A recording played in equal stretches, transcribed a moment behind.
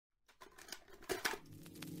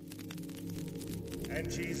And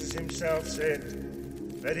Jesus himself said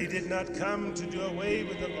that he did not come to do away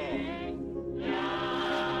with the law.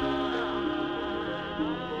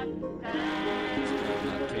 Does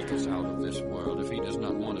not take us out of this world if he does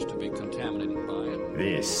not want us to be contaminated by it.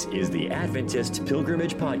 This is the Adventist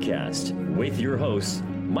Pilgrimage Podcast with your hosts,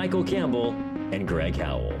 Michael Campbell and Greg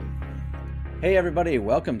Howell. Hey everybody,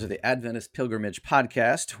 welcome to the Adventist Pilgrimage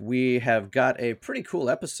Podcast. We have got a pretty cool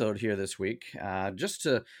episode here this week, just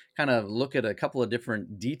to kind of look at a couple of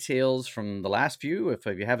different details from the last few. If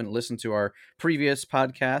you haven't listened to our previous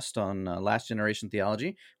podcast on Last Generation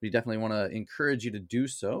Theology, we definitely want to encourage you to do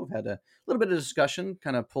so. We've had a little bit of discussion,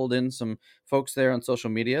 kind of pulled in some folks there on social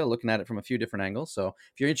media, looking at it from a few different angles. So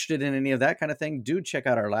if you're interested in any of that kind of thing, do check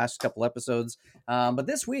out our last couple episodes. But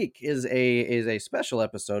this week is a special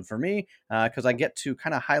episode for me, because I get to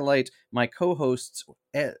kind of highlight my co-host's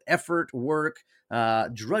effort, work,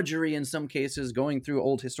 drudgery in some cases. Going through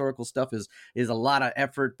old historical stuff is a lot of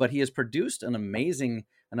effort, but he has produced an amazing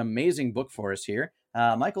book for us here.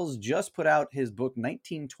 Michael's just put out his book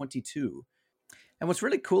 1922. And what's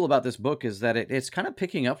really cool about this book is that it's kind of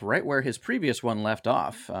picking up right where his previous one left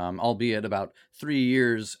off, albeit about 3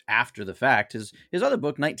 years after the fact. His other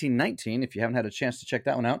book, 1919, if you haven't had a chance to check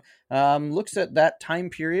that one out, looks at that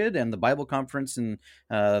time period and the Bible conference and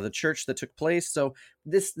the church that took place. So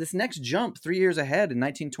this next jump 3 years ahead in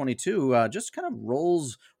 1922 just kind of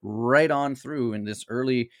rolls right on through in this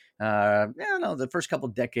early, the first couple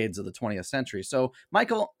decades of the 20th century. So,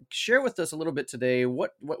 Michael, share with us a little bit today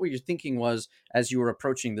what your thinking was as you were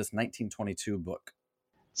approaching this 1922 book.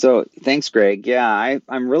 So thanks, Greg. Yeah,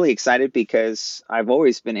 I'm really excited because I've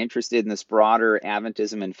always been interested in this broader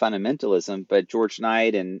Adventism and fundamentalism, but George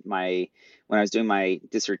Knight and when I was doing my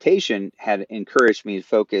dissertation had encouraged me to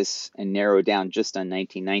focus and narrow down just on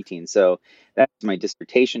 1919. So that's my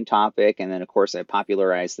dissertation topic. And then, of course, I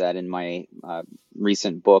popularized that in my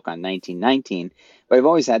recent book on 1919. But I've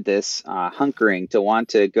always had this hunkering to want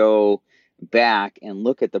to go back and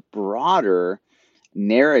look at the broader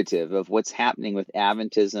narrative of what's happening with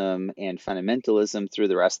Adventism and fundamentalism through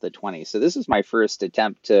the rest of the 20s. So this is my first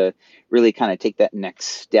attempt to really kind of take that next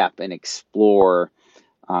step and explore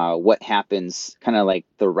what happens, kind of like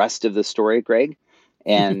the rest of the story, Greg.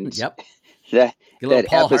 And yep. That a little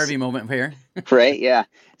Paul Harvey moment here. Right, yeah.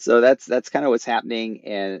 So that's kind of what's happening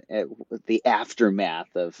and the aftermath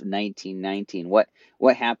of 1919. What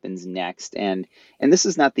happens next? And this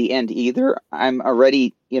is not the end either. I'm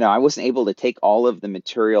already, I wasn't able to take all of the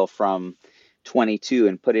material from 22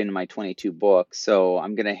 and put it in my 22 book. So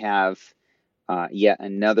I'm going to have yet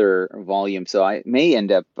another volume. So I may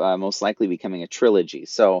end up most likely becoming a trilogy.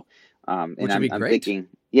 So which would be great. I'm thinking,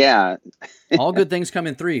 yeah. All good things come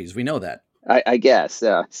in threes. We know that. I guess,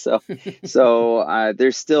 yeah. So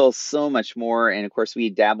there's still so much more, and of course we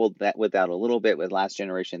dabbled with that a little bit with Last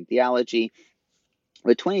Generation Theology.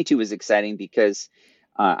 But 22 was exciting because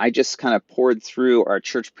I just kind of poured through our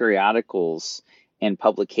church periodicals and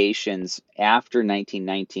publications after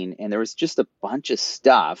 1919, and there was just a bunch of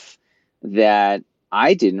stuff that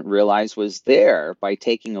I didn't realize was there by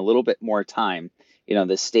taking a little bit more time.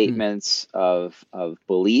 The statements of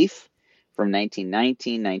belief from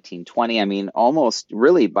 1919, 1920. I mean, almost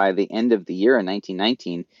really by the end of the year in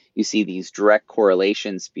 1919, you see these direct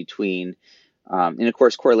correlations between, and of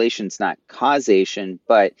course, correlation's not causation,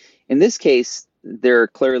 but in this case, there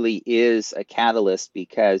clearly is a catalyst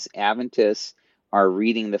because Adventists are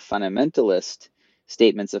reading the fundamentalist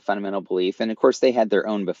statements of fundamental belief. And of course, they had their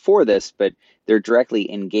own before this, but they're directly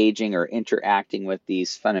engaging or interacting with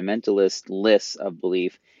these fundamentalist lists of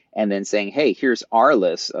belief and then saying, hey, here's our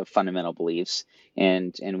list of fundamental beliefs.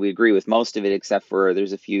 And we agree with most of it, except for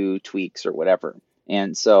there's a few tweaks or whatever.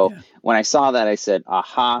 And so when I saw that, I said,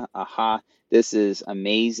 aha, this is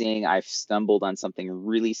amazing. I've stumbled on something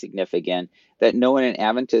really significant that no one in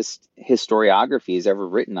Adventist historiography has ever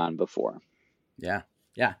written on before. Yeah.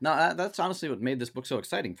 Yeah, no, that's honestly what made this book so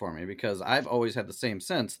exciting for me, because I've always had the same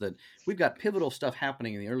sense that we've got pivotal stuff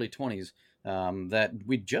happening in the early 20s that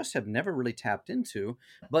we just have never really tapped into.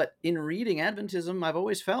 But in reading Adventism, I've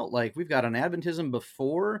always felt like we've got an Adventism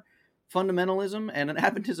before fundamentalism and an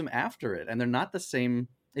Adventism after it, and they're not the same.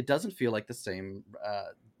 It doesn't feel like the same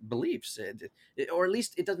beliefs, or at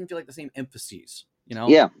least it doesn't feel like the same emphases.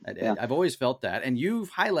 Yeah. I've always felt that. And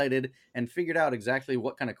you've highlighted and figured out exactly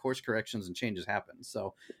what kind of course corrections and changes happen.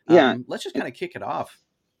 So let's just kind of kick it off.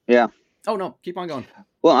 Yeah. Oh, no, keep on going.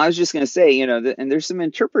 Well, I was just going to say, and there's some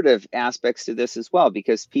interpretive aspects to this as well,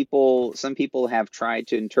 because some people have tried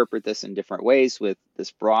to interpret this in different ways with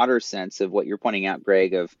this broader sense of what you're pointing out,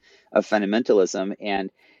 Greg, of fundamentalism.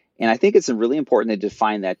 And I think it's really important to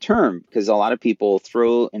define that term, because a lot of people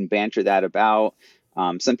throw and banter that about.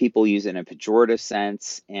 Some people use it in a pejorative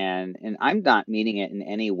sense, and I'm not meaning it in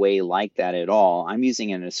any way like that at all. I'm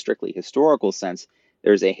using it in a strictly historical sense.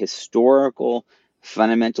 There's a historical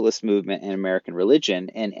fundamentalist movement in American religion,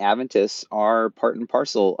 and Adventists are part and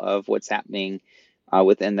parcel of what's happening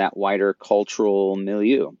within that wider cultural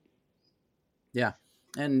milieu. Yeah.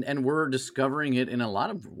 And we're discovering it in a lot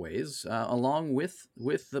of ways, along with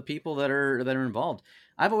the people that are involved.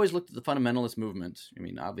 I've always looked at the fundamentalist movement. I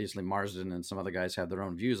mean, obviously Marsden and some other guys have their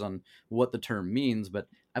own views on what the term means, but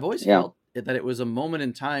I've always felt that it was a moment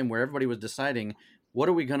in time where everybody was deciding, what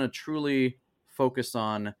are we going to truly focus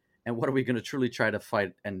on, and what are we going to truly try to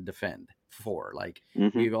fight and defend for? Like,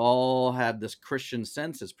 we've all had this Christian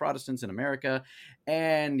sense as Protestants in America,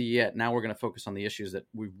 and yet now we're going to focus on the issues that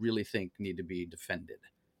we really think need to be defended.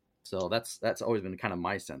 So that's always been kind of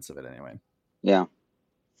my sense of it anyway. Yeah,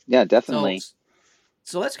 definitely.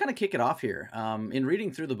 So let's kind of kick it off here. In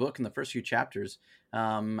reading through the book in the first few chapters,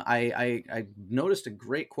 I noticed a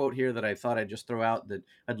great quote here that I thought I'd just throw out that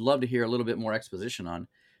I'd love to hear a little bit more exposition on.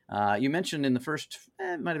 You mentioned in the first,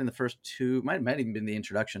 it might have been the first two, might even been the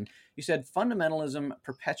introduction. You said fundamentalism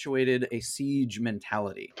perpetuated a siege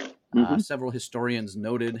mentality. Several historians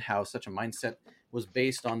noted how such a mindset was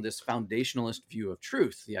based on this foundationalist view of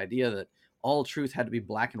truth, the idea that all truth had to be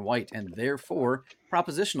black and white and therefore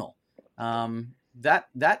propositional.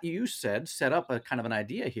 That you said set up a kind of an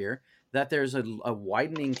idea here that there's a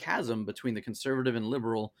widening chasm between the conservative and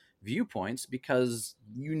liberal viewpoints because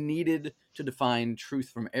you needed to define truth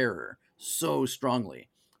from error so strongly,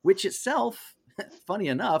 which itself, funny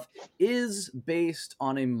enough, is based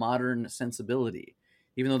on a modern sensibility.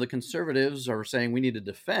 Even though the conservatives are saying we need to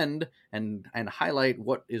defend and highlight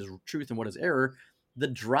what is truth and what is error, the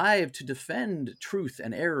drive to defend truth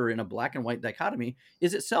and error in a black and white dichotomy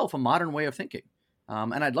is itself a modern way of thinking.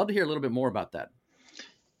 And I'd love to hear a little bit more about that.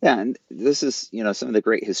 Yeah, and this is, some of the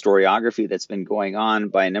great historiography that's been going on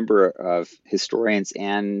by a number of historians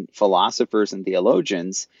and philosophers and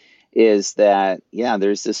theologians is that,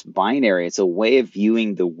 there's this binary. It's a way of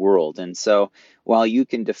viewing the world. And so while you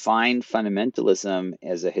can define fundamentalism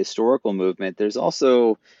as a historical movement, there's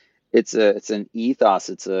also, it's an ethos,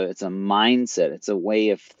 it's a mindset, it's a way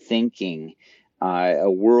of thinking, a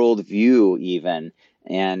worldview even.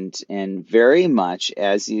 And very much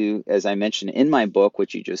as I mentioned in my book,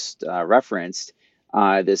 which you just referenced,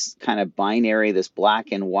 this kind of binary, this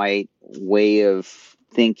black and white way of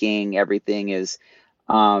thinking, everything is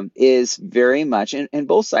very much, and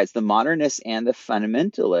both sides, the modernists and the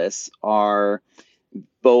fundamentalists, are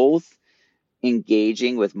both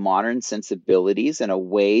engaging with modern sensibilities in a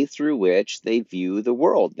way through which they view the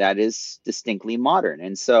world that is distinctly modern.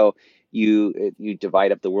 And so you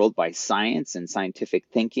divide up the world by science and scientific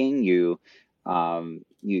thinking. You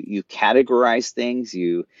categorize things.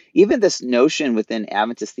 Even this notion within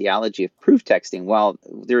Adventist theology of proof texting. While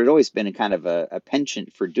there had always been a kind of a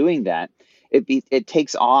penchant for doing that, it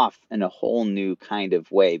takes off in a whole new kind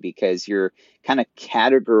of way because you're kind of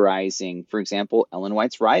categorizing, for example, Ellen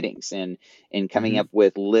White's writings and coming up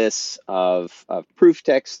with lists of proof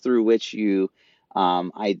texts through which you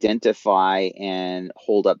identify and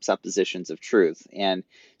hold up suppositions of truth. And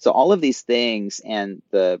so all of these things and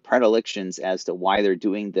the predilections as to why they're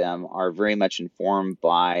doing them are very much informed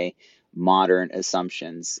by modern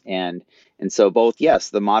assumptions. And so both, yes,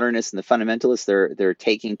 the modernists and the fundamentalists, they're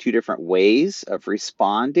taking two different ways of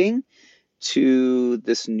responding to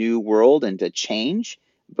this new world and to change,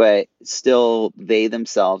 but still they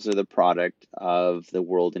themselves are the product of the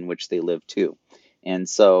world in which they live too. And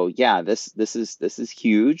so, this is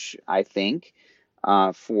huge, I think,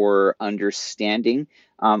 for understanding.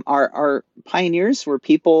 Our pioneers were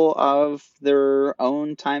people of their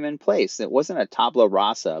own time and place. It wasn't a tabula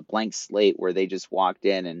rasa, a blank slate where they just walked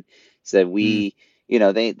in and said,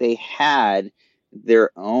 they had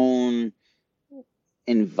their own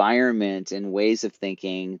environment and ways of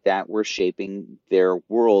thinking that were shaping their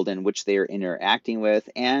world in which they are interacting with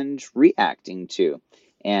and reacting to.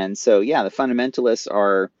 And so, the fundamentalists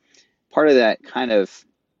are part of that kind of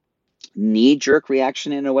knee-jerk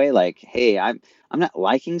reaction in a way, like, hey, I'm not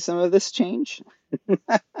liking some of this change,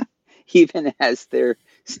 even as they're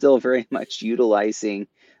still very much utilizing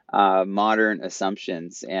modern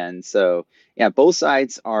assumptions. And so, both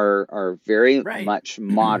sides are very much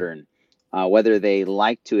modern, whether they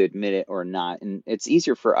like to admit it or not. And it's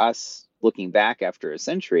easier for us looking back after a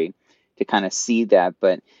century to kind of see that,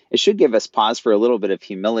 but it should give us pause for a little bit of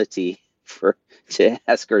humility to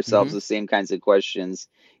ask ourselves the same kinds of questions.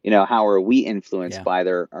 How are we influenced by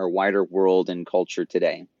our wider world and culture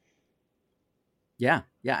today? Yeah.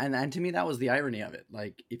 And to me, that was the irony of it.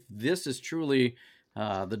 Like, if this is truly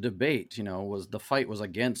the debate, the fight was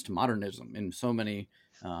against modernism in so many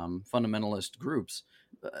fundamentalist groups.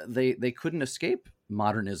 They couldn't escape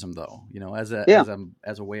modernism, though, as a Yeah.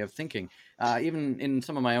 as a way of thinking. Even in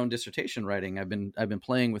some of my own dissertation writing, I've been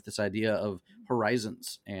playing with this idea of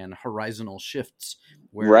horizons and horizontal shifts,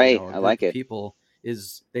 where Right. a I group like of it. people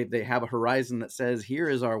they have a horizon that says, here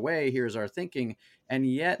is our way, here is our thinking, and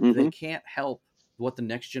yet they Hmm. can't help what the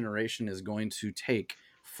next generation is going to take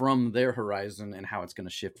from their horizon and how it's going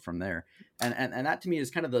to shift from there. And that to me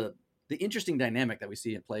is kind of the interesting dynamic that we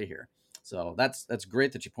see at play here. So that's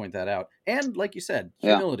great that you point that out. And like you said,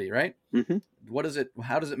 Yeah. humility, right? Hmm.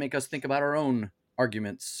 How does it make us think about our own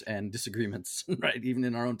arguments and disagreements, right? Even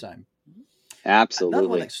in our own time.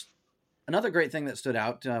 Absolutely. Another great thing that stood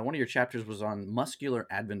out. One of your chapters was on muscular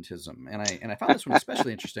Adventism, and I found this one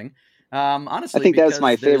especially interesting. I Honestly, think that was because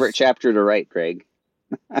my favorite chapter to write, Greg.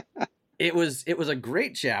 it was a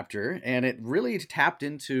great chapter, and it really tapped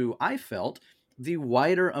into, I felt, the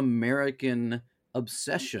wider American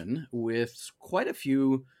obsession with quite a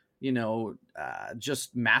few,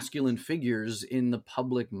 just masculine figures in the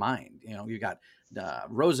public mind. You got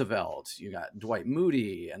Roosevelt, you got Dwight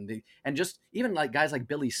Moody, and just even like guys like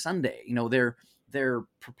Billy Sunday. They're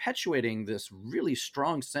perpetuating this really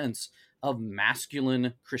strong sense of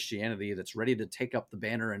masculine Christianity that's ready to take up the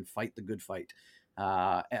banner and fight the good fight.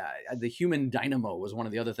 The human dynamo was one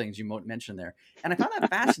of the other things you mentioned there, and I found that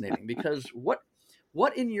fascinating because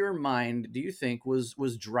what in your mind do you think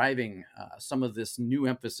was driving some of this new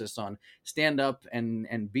emphasis on stand up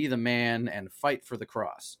and be the man and fight for the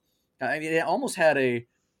cross? I mean, it almost had a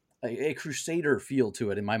crusader feel to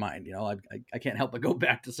it in my mind. I can't help but go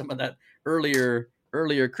back to some of that earlier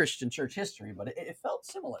Christian church history, but it felt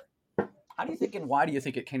similar. How do you think, and why do you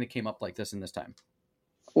think it kind of came up like this in this time?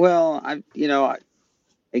 Well,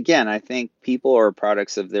 again, I think people are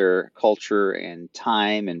products of their culture and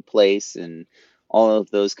time and place and all of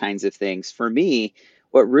those kinds of things. For me,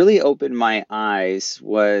 what really opened my eyes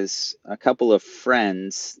was a couple of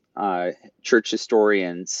friends, church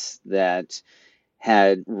historians, that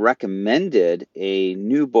had recommended a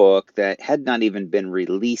new book that had not even been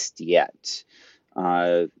released yet.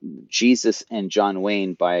 uh, Jesus and John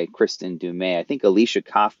Wayne by Kristen Dumais. I think Alicia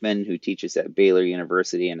Kaufman, who teaches at Baylor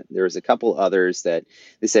University, and there was a couple others that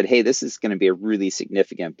they said, hey, this is going to be a really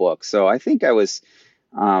significant book. So I think I was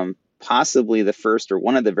possibly the first or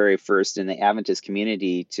one of the very first in the Adventist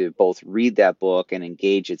community to both read that book and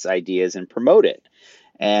engage its ideas and promote it.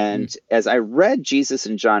 And as I read Jesus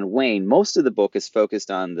and John Wayne, most of the book is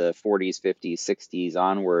focused on the 40s, 50s, 60s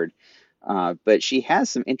onward. But she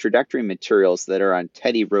has some introductory materials that are on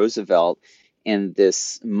Teddy Roosevelt and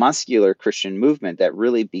this muscular Christian movement that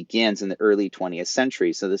really begins in the early 20th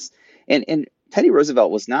century. So and Teddy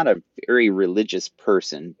Roosevelt was not a very religious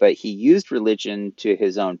person, but he used religion to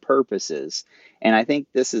his own purposes. And I think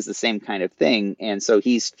this is the same kind of thing. And so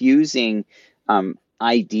he's fusing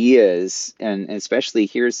ideas, and especially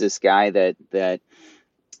here's this guy that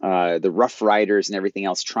the Rough Riders and everything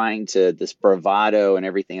else, trying to this bravado and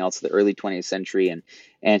everything else of the early 20th century,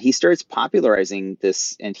 and he starts popularizing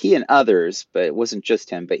this, and he and others, but it wasn't just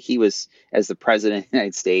him, but he was, as the president of the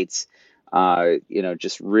United States,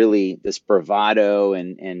 just really this bravado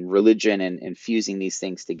and religion and fusing these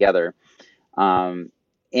things together.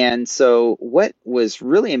 And so what was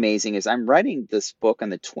really amazing is I'm writing this book in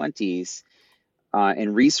the 20s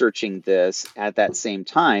and researching this at that same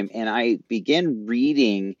time. And I began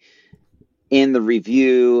reading in the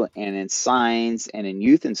review and in Signs and in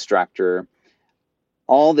Youth Instructor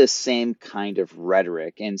all this same kind of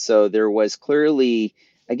rhetoric. And so there was clearly,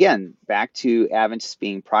 again, back to Adventists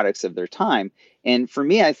being products of their time. And for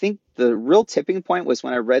me, I think the real tipping point was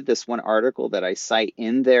when I read this one article that I cite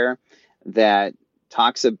in there that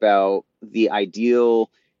talks about the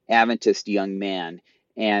ideal Adventist young man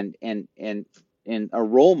and a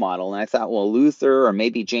role model. And I thought, well, Luther or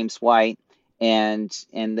maybe James White. And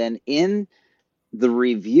then in the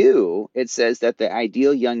review, it says that the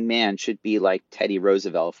ideal young man should be like Teddy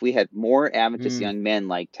Roosevelt. If we had more Adventist young men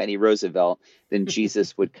like Teddy Roosevelt, then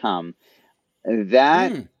Jesus would come.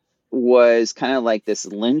 That was kind of like this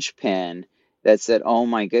linchpin that said, oh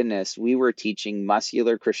my goodness, we were teaching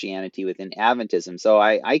muscular Christianity within Adventism. So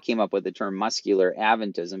I came up with the term muscular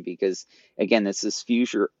Adventism because, again, this is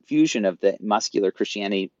fusion of the muscular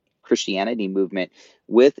Christianity movement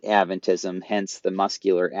with Adventism, hence the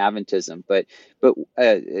muscular Adventism. But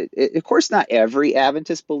of course, not every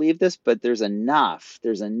Adventist believed this, but there's enough,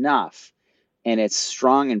 and it's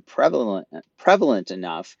strong and prevalent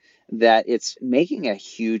enough that it's making a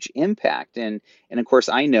huge impact. And of course,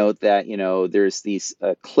 I note that, there's these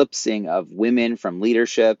eclipsing of women from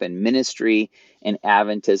leadership and ministry and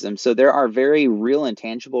Adventism. So there are very real and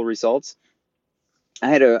tangible results. I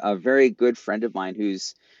had a very good friend of mine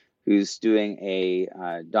who's doing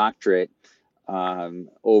a doctorate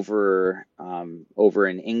over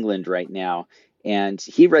in England right now, and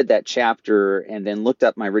he read that chapter and then looked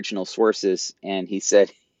up my original sources, and he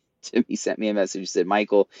said to me, sent me a message. He said,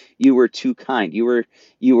 "Michael, you were too kind. You were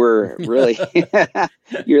really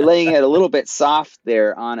you're laying it a little bit soft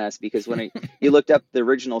there on us, because when you looked up the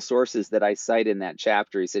original sources that I cite in that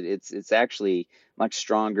chapter," he said, it's actually much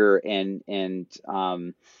stronger and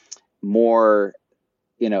more.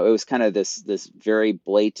 It was kind of this very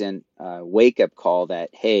blatant wake up call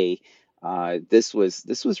that, hey, this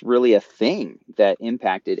was really a thing that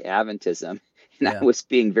impacted Adventism, and I Yeah. was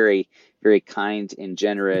being very, very kind and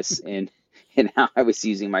generous in how I was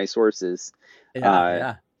using my sources. Yeah. Uh,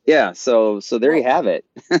 Yeah. yeah, so there you Well, have it.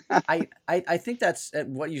 I think that's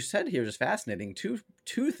what you said here is fascinating.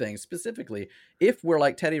 Two things specifically. If we're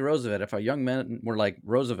like Teddy Roosevelt, if our young men were like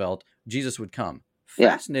Roosevelt, Jesus would come.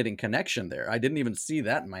 Yeah, Fascinating connection there. I didn't even see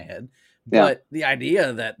that in my head. yeah, But the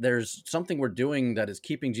idea that there's something we're doing that is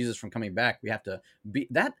keeping Jesus from coming back, we have to be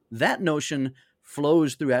that notion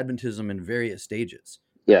flows through Adventism in various stages.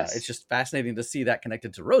 It's yes, just fascinating to see that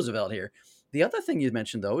connected to Roosevelt here. The other thing you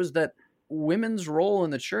mentioned, though, is that women's role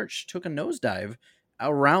in the church took a nosedive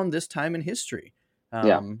around this time in history.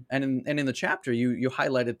 yeah, And in the chapter, you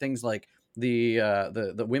highlighted things like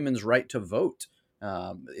the women's right to vote,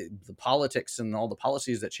 the politics and all the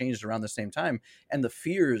policies that changed around the same time, and the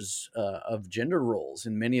fears of gender roles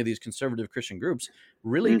in many of these conservative Christian groups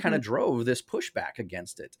really kind hmm, of drove this pushback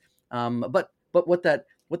against it. But what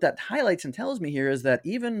that highlights and tells me here is that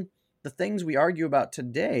even the things we argue about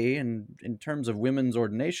today, and in terms of women's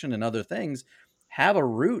ordination and other things, have a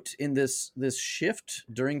root in this shift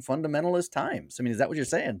during fundamentalist times. I mean, is that what you're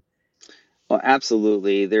saying? well,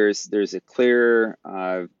 absolutely. There's a clear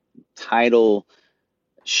tidal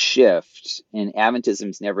shift, and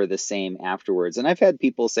Adventism's never the same afterwards. And I've had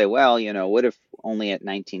people say, well, what if only at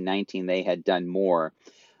 1919 they had done more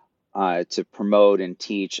to promote and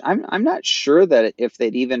teach? I'm not sure that if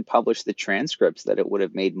they'd even published the transcripts that it would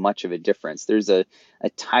have made much of a difference. There's a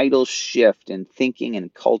tidal shift in thinking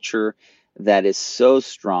and culture that is so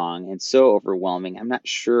strong and so overwhelming. I'm not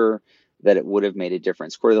sure that it would have made a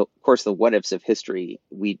difference. Of course, the what ifs of history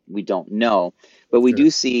we don't know, but we Sure. do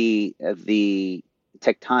see the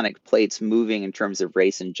tectonic plates moving in terms of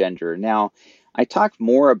race and gender. Now, I talk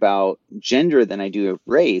more about gender than I do of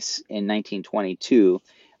race in 1922,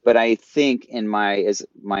 but I think in my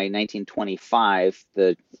 1925,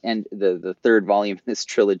 the third volume of this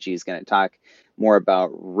trilogy is going to talk more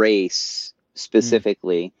about race Mm,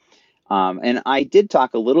 specifically. And I did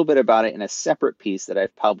talk a little bit about it in a separate piece that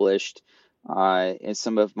I've published in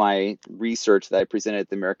some of my research that I presented at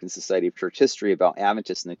the American Society of Church History about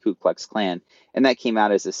Adventists and the Ku Klux Klan, and that came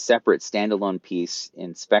out as a separate standalone piece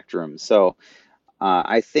in Spectrum. So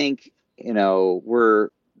I think we're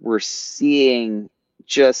seeing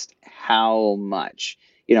just how much,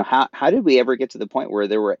 how did we ever get to the point where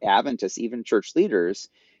there were Adventists, even church leaders,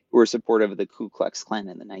 who were supportive of the Ku Klux Klan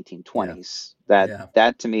in the yeah. 1920s?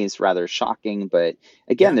 That to me is rather shocking, but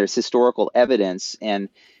again, Yeah. there's historical evidence, and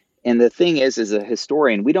the thing is, as a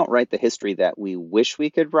historian, we don't write the history that we wish we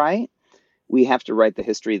could write. We have to write the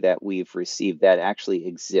history that we've received that actually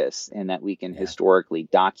exists and that we can Yeah. historically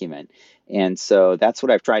document. And so that's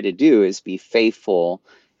what I've tried to do, is be faithful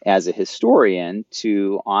as a historian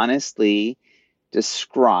to honestly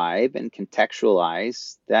describe and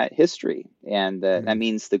contextualize that history. And that Mm,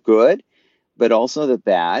 means the good, but also the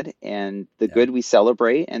bad. And the yeah. good we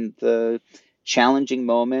celebrate, and the challenging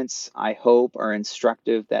moments, I hope, are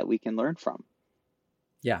instructive that we can learn from.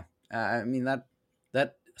 Yeah. I mean, that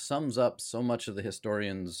sums up so much of the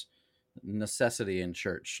historian's necessity in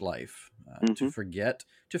church life. To Hmm. forget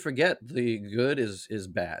the good is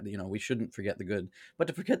bad. We shouldn't forget the good, but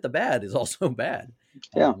to forget the bad is also bad.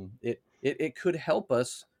 Yeah. It could help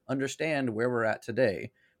us understand where we're at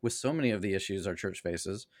today with so many of the issues our church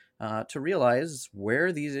faces, to realize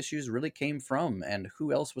where these issues really came from and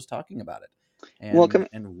who else was talking about it, Well,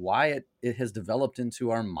 and why it has developed into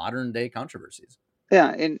our modern day controversies.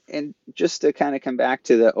 yeah, and just to kind of come back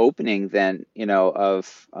to the opening then,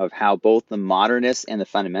 of how both the modernists and the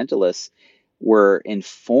fundamentalists were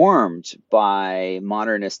informed by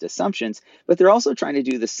modernist assumptions, but they're also trying to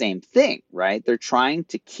do the same thing, right? They're trying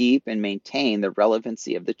to keep and maintain the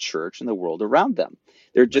relevancy of the church and the world around them.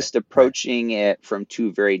 They're Right. just Right. approaching it from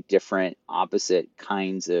two very different, opposite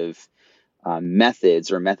kinds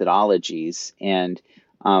methods or methodologies. And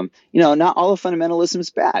not all of fundamentalism is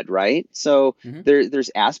bad, right? So Hmm.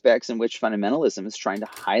 there's aspects in which fundamentalism is trying to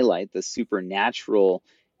highlight the supernatural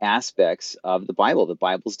aspects of the Bible. The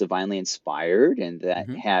Bible's divinely inspired, and that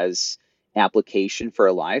Hmm. has application for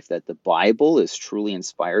a life, that the Bible is truly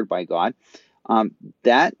inspired by God. um,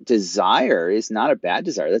 that desire is not a bad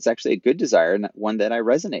desire. That's actually a good desire, and one that I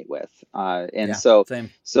resonate with. And Yeah, so,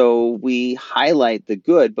 same. so we highlight the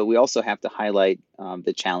good, but we also have to highlight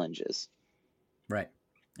the challenges. Right.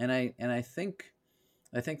 And I think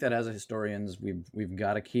that as historians, we've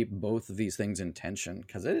got to keep both of these things in tension,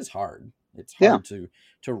 because it is hard. It's Yeah, hard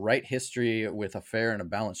to write history with a fair and a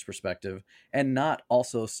balanced perspective, and not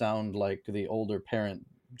also sound like the older parent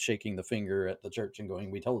shaking the finger at the church and going,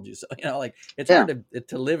 "We told you so." Like, it's yeah. hard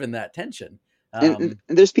to live in that tension. And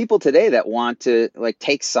there's people today that want to like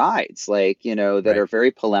take sides, like, that Right. are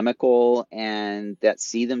very polemical and that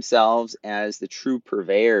see themselves as the true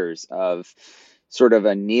purveyors of sort of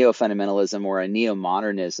a neo-fundamentalism or a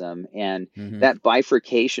neo-modernism. And Hmm. that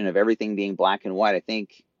bifurcation of everything being black and white, I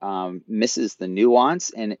think, misses the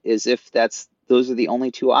nuance, and as if those are the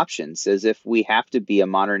only two options, as if we have to be a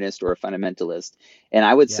modernist or a fundamentalist. And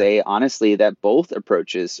I would Yeah. say honestly that both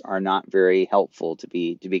approaches are not very helpful, to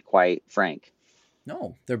be quite frank.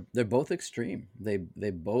 No, they're both extreme. They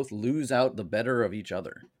both lose out the better of each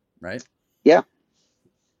other, right? Yeah.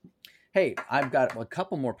 Hey, I've got a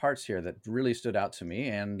couple more parts here that really stood out to me,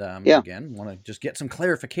 and Yeah. again, want to just get some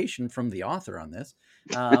clarification from the author on this.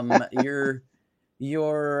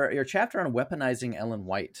 Your chapter on weaponizing Ellen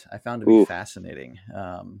White, I found to be Ooh. fascinating.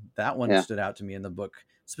 That one Yeah. stood out to me in the book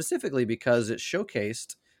specifically because it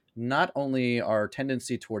showcased not only our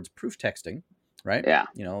tendency towards proof texting, right? Yeah.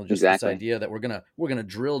 Just this Exactly. idea that we're gonna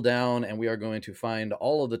drill down, and we are going to find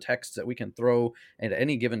all of the texts that we can throw at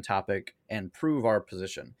any given topic and prove our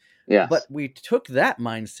position. But Yes. we took that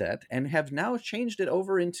mindset and have now changed it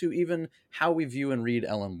over into even how we view and read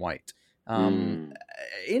Ellen White. Um, Mm.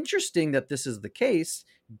 Interesting that this is the case,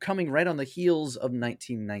 coming right on the heels of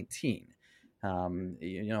 1919.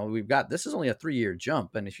 We've got, this is only a 3-year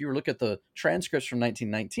jump, and if you look at the transcripts from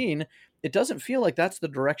 1919, it doesn't feel like that's the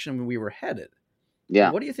direction we were headed.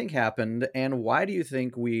 Yeah. What do you think happened, and why do you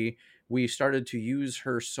think we started to use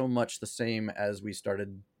her so much the same as we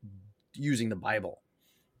started using the Bible?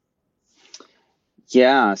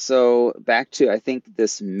 Yeah. So back to, I think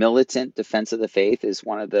this militant defense of the faith is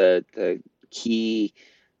one of the key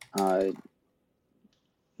uh,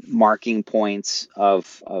 marking points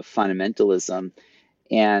of fundamentalism.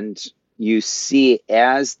 And you see,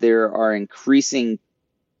 as there are increasing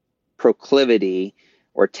proclivity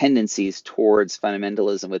or tendencies towards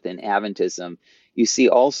fundamentalism within Adventism, you see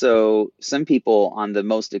also some people on the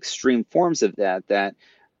most extreme forms of that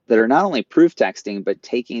are not only proof texting, but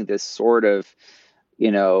taking this sort of,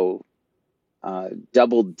 you know,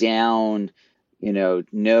 double down,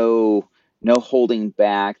 no holding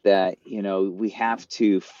back, that, we have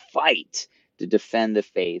to fight to defend the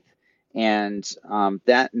faith. And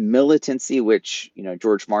that militancy, which,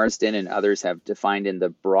 George Marsden and others have defined in the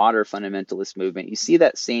broader fundamentalist movement, you see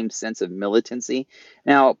that same sense of militancy.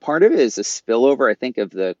 Now, part of it is a spillover, I think, of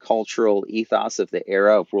the cultural ethos of the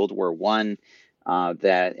era of World War I,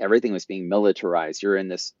 that everything was being militarized. You're in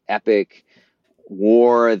this epic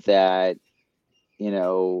war that,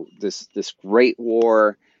 this great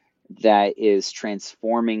war that is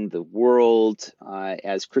transforming the world,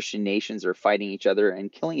 as Christian nations are fighting each other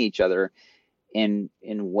and killing each other in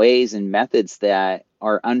ways and methods that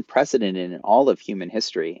are unprecedented in all of human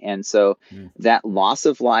history. And so Mm. that loss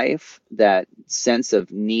of life, that sense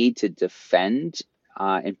of need to defend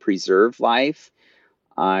and preserve life,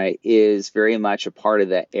 is very much a part of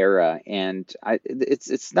that era. And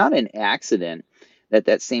it's not an accident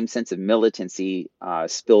that same sense of militancy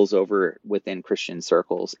spills over within Christian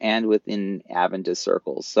circles and within Adventist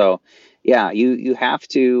circles. So, yeah, you have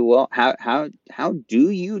to. Well, how do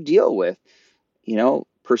you deal with,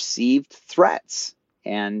 perceived threats?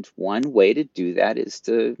 And one way to do that is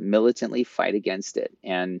to militantly fight against it.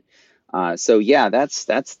 And so, yeah,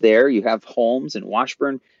 that's there. You have Holmes and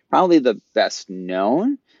Washburn, probably the best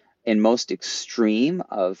known and most extreme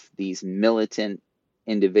of these militant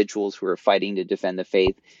individuals who are fighting to defend the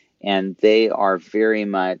faith. And they are very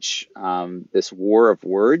much this war of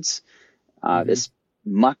words, Hmm. this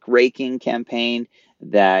muckraking campaign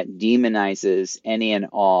that demonizes any and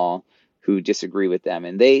all who disagree with them.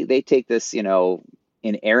 And they take this,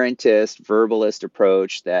 inerrantist, verbalist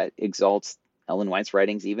approach that exalts Ellen White's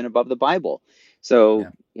writings even above the Bible. So,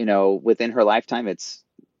 Yeah. within her lifetime, it's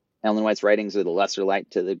Ellen White's writings are the lesser light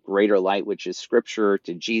to the greater light, which is Scripture,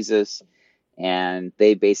 to Jesus. And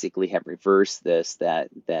they basically have reversed this, that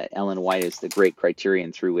Ellen White is the great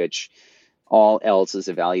criterion through which all else is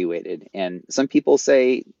evaluated. And some people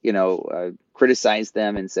say, criticize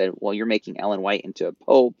them and said, well, you're making Ellen White into a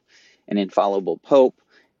pope, an infallible pope.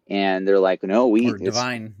 And they're like, no, or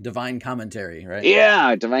divine commentary, right?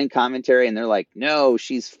 Yeah, divine commentary. And they're like, no,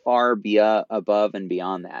 she's far above and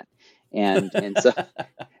beyond that. And so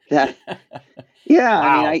that, yeah,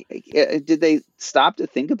 Wow. I mean, did they stop to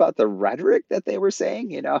think about the rhetoric that they were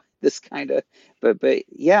saying? This kind of, but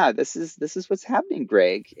yeah, this is what's happening,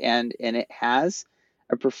 Greg, and it has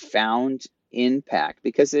a profound impact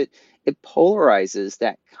because it polarizes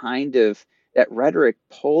that rhetoric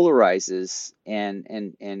polarizes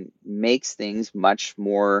and makes things much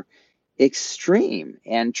more extreme,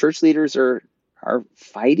 and church leaders are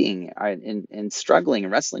fighting and struggling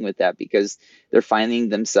and wrestling with that because they're finding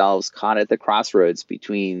themselves caught at the crossroads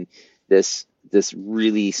between this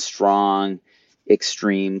really strong,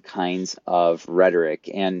 extreme kinds of rhetoric.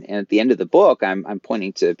 And at the end of the book, I'm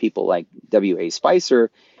pointing to people like W.A.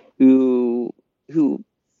 Spicer, who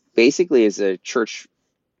basically is a church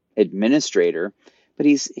administrator, but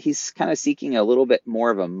he's kind of seeking a little bit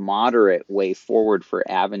more of a moderate way forward for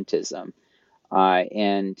Adventism.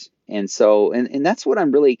 And that's what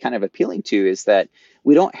I'm really kind of appealing to, is that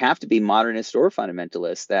we don't have to be modernist or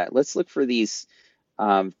fundamentalist. That let's look for these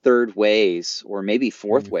third ways, or maybe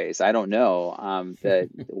fourth ways. I don't know. That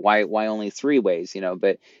why only three ways?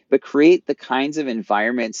 But create the kinds of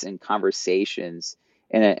environments and conversations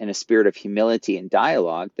in a spirit of humility and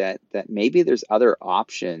dialogue that maybe there's other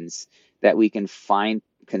options that we can find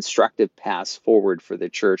constructive paths forward for the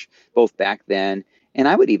church, both back then and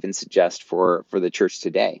I would even suggest for the church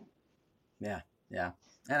today. Yeah,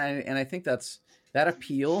 and I think that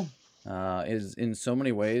appeal is in so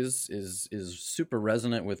many ways is super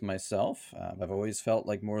resonant with myself. I've always felt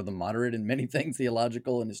like more of the moderate in many things,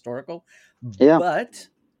 theological and historical. Yeah.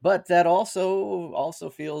 But that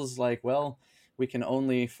also feels like, well, we can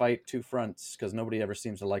only fight two fronts because nobody ever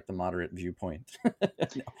seems to like the moderate viewpoint,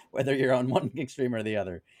 whether you're on one extreme or the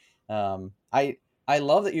other. I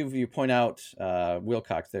love that you point out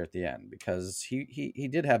Wilcox there at the end, because he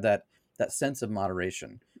did have that sense of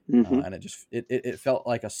moderation, and it felt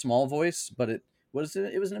like a small voice, but it was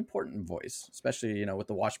an important voice, especially with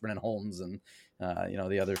the Washburn and Holmes and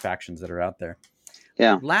the other factions that are out there.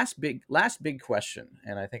 Yeah. Last big question,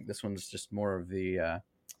 and I think this one's just more of the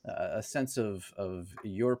a sense of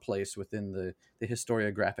your place within the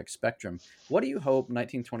historiographic spectrum. What do you hope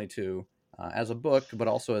 1922? As a book, but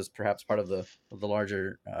also as perhaps part of the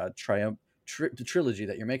larger trilogy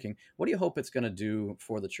that you're making, what do you hope it's going to do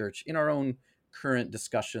for the church in our own current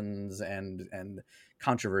discussions and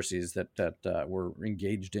controversies that we're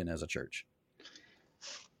engaged in as a church?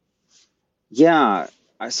 Yeah,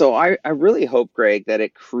 so I really hope, Greg, that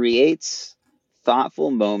it creates thoughtful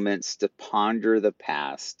moments to ponder the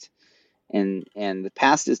past, and the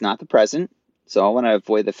past is not the present. So I want to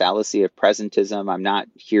avoid the fallacy of presentism. I'm not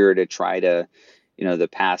here to try to, the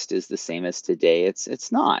past is the same as today. It's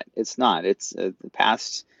not. It's the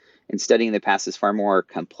past, and studying the past is far more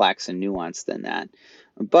complex and nuanced than that.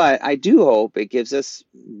 But I do hope it gives us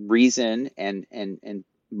reason and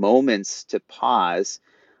moments to pause,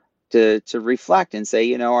 to reflect and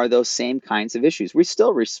say, are those same kinds of issues? We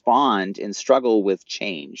still respond and struggle with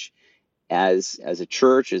change. As a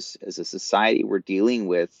church, as a society,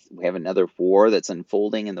 we have another war that's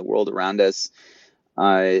unfolding in the world around us.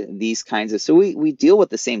 So we deal with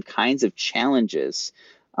the same kinds of challenges.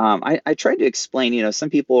 I tried to explain, some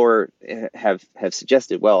people have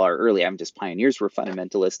suggested, well, our early Adventist pioneers were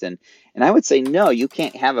fundamentalist, and I would say, no, you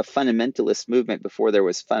can't have a fundamentalist movement before there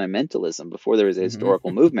was fundamentalism, before there was a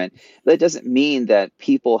historical movement. That doesn't mean that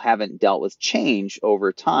people haven't dealt with change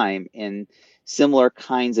over time in similar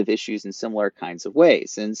kinds of issues in similar kinds of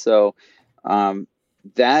ways. And so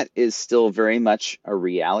that is still very much a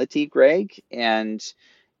reality, Greg. And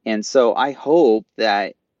so I hope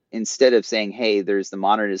that instead of saying, hey, there's the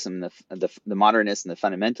modernism, the modernists and the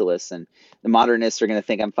fundamentalists, and the modernists are going to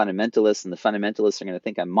think I'm fundamentalist and the fundamentalists are going to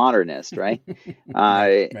think I'm modernist, right?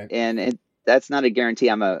 Right. And that's not a guarantee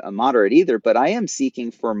I'm a moderate either, but I am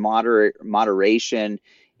seeking for moderation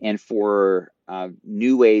and for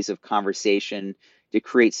new ways of conversation to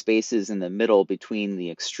create spaces in the middle between the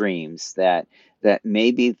extremes, that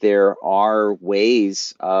maybe there are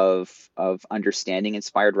ways of understanding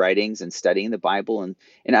inspired writings and studying the Bible and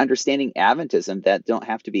understanding Adventism that don't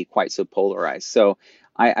have to be quite so polarized. So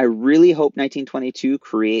I really hope 1922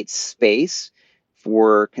 creates space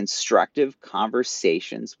for constructive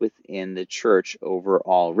conversations within the church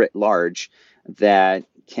overall, writ large, that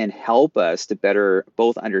can help us to better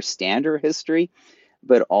both understand our history,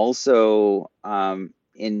 but also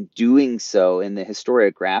in doing so in the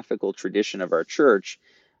historiographical tradition of our church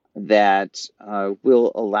that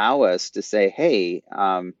will allow us to say, hey,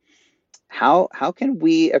 how can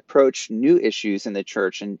we approach new issues in the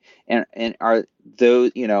church, and are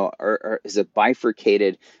those, is a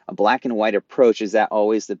bifurcated, a black and white approach, is that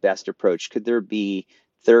always the best approach? Could there be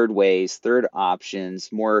third ways, third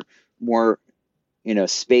options, more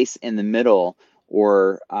space in the middle,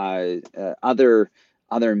 or other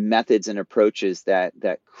methods and approaches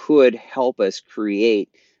that could help us create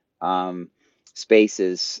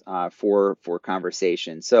spaces for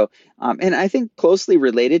conversation? So, and I think closely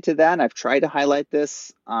related to that, and I've tried to highlight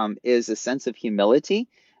this, is a sense of humility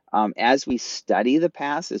as we study the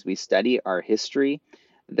past, as we study our history,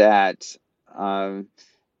 that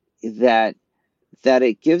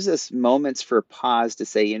it gives us moments for pause to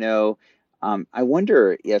say, I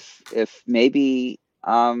wonder if maybe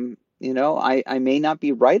I may not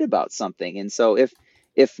be right about something, and so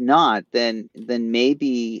if not, then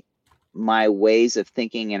maybe my ways of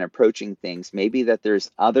thinking and approaching things, maybe that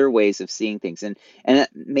there's other ways of seeing things, and it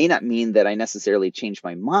may not mean that I necessarily change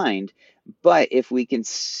my mind, but if we can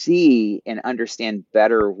see and understand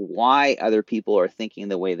better why other people are thinking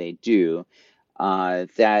the way they do,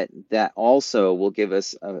 that also will give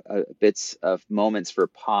us bits of moments for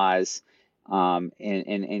pause,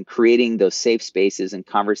 and creating those safe spaces and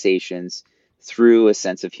conversations through a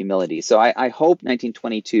sense of humility. So I hope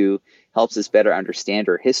 1922 helps us better understand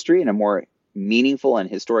our history in a more meaningful and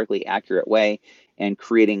historically accurate way, and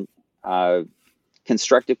creating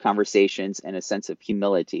constructive conversations and a sense of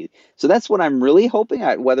humility. So that's what I'm really hoping.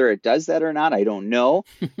 Whether it does that or not, I don't know.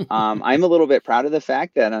 I'm a little bit proud of the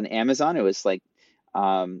fact that on Amazon, it was like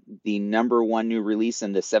the number one new release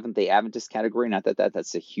in the Seventh-day Adventist category. Not that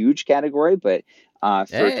that's a huge category, but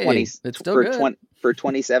for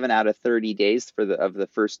 27 out of 30 days of the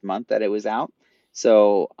first month that it was out.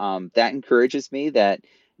 So that encourages me that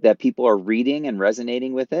people are reading and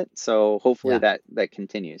resonating with it. So hopefully that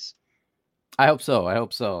continues. I hope so.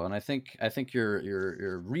 And I think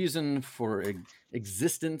your reason for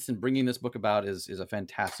existence and bringing this book about is a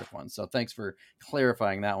fantastic one. So thanks for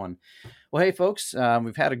clarifying that one. Well, hey folks,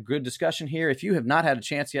 we've had a good discussion here. If you have not had a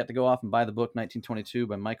chance yet to go off and buy the book 1922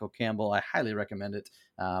 by Michael Campbell, I highly recommend it.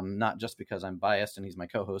 Not just because I'm biased and he's my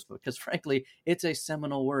co-host, but because frankly, it's a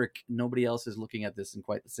seminal work. Nobody else is looking at this in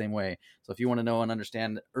quite the same way. So if you want to know and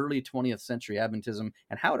understand early 20th century Adventism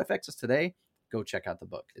and how it affects us today, go check out the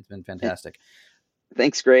book. It's been fantastic.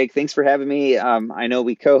 Thanks, Greg. Thanks for having me. I know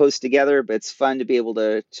we co-host together, but it's fun to be able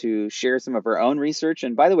to share some of our own research.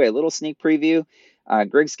 And by the way, a little sneak preview.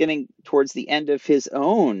 Greg's getting towards the end of his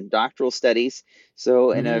own doctoral studies.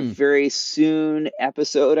 So in a very soon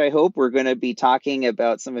episode, I hope, we're going to be talking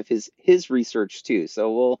about some of his research too.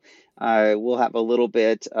 So we'll have a little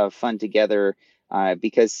bit of fun together,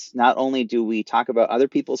 because not only do we talk about other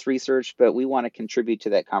people's research, but we want to contribute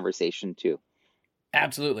to that conversation too.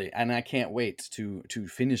 Absolutely. And I can't wait to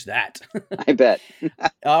finish that. I bet.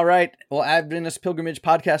 All right. Well, Adventist Pilgrimage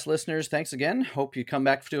podcast listeners, thanks again. Hope you come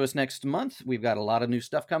back to us next month. We've got a lot of new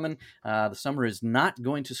stuff coming. The summer is not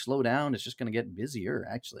going to slow down. It's just going to get busier,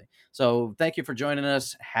 actually. So thank you for joining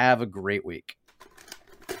us. Have a great week.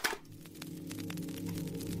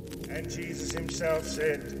 And Jesus himself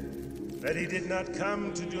said that he did not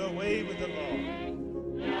come to do away with the law.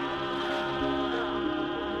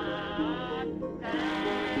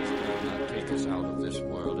 Take us out of this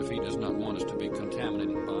world if he does not want us to be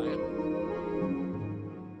contaminated